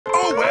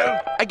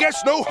well, I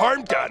guess no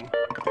harm done.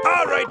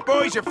 All right,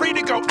 boys, you're free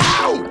to go.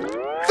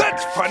 Ow!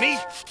 That's funny.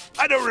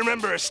 I don't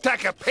remember a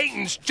stack of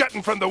paintings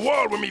jutting from the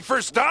wall where me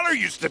first dollar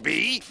used to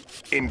be.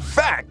 In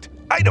fact,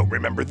 I don't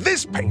remember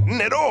this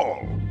painting at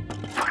all.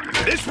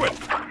 This one,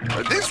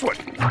 or this one,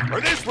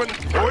 or this one,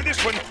 or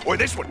this one, or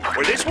this one,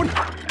 or this one.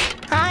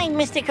 Hi,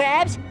 Mr.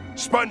 Krabs.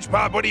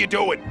 SpongeBob, what are you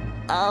doing?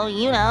 Oh,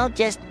 you know,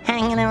 just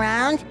hanging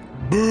around.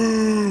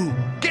 Boo!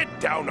 Get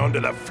down onto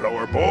the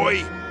floor,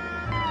 boy.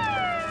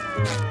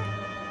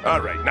 All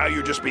right, now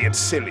you're just being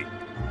silly.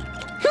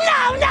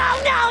 No,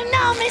 no, no,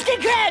 no, Mr.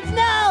 Krabs,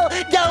 no!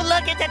 Don't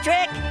look at the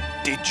trick.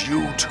 Did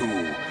you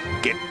two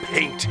get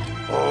paint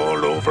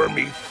all over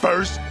me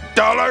first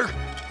dollar?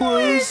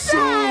 We're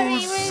so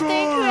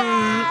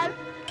sorry.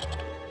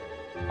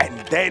 And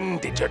then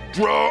did you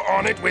draw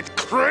on it with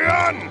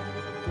crayon?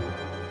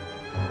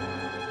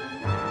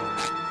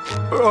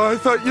 I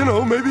thought,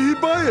 maybe he'd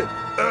buy it.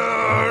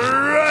 All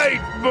right,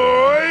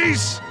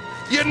 boys.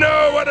 You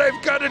know what I've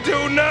got to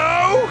do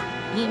now?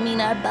 You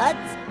mean our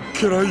butts?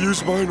 Can I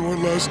use mine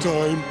one last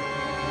time?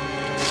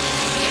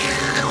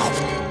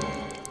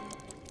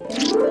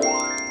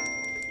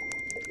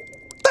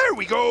 There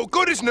we go.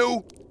 Good as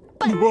new.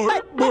 Yeah,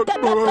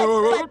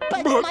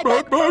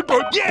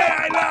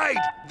 I lied.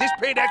 This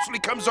paint actually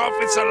comes off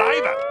with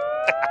saliva.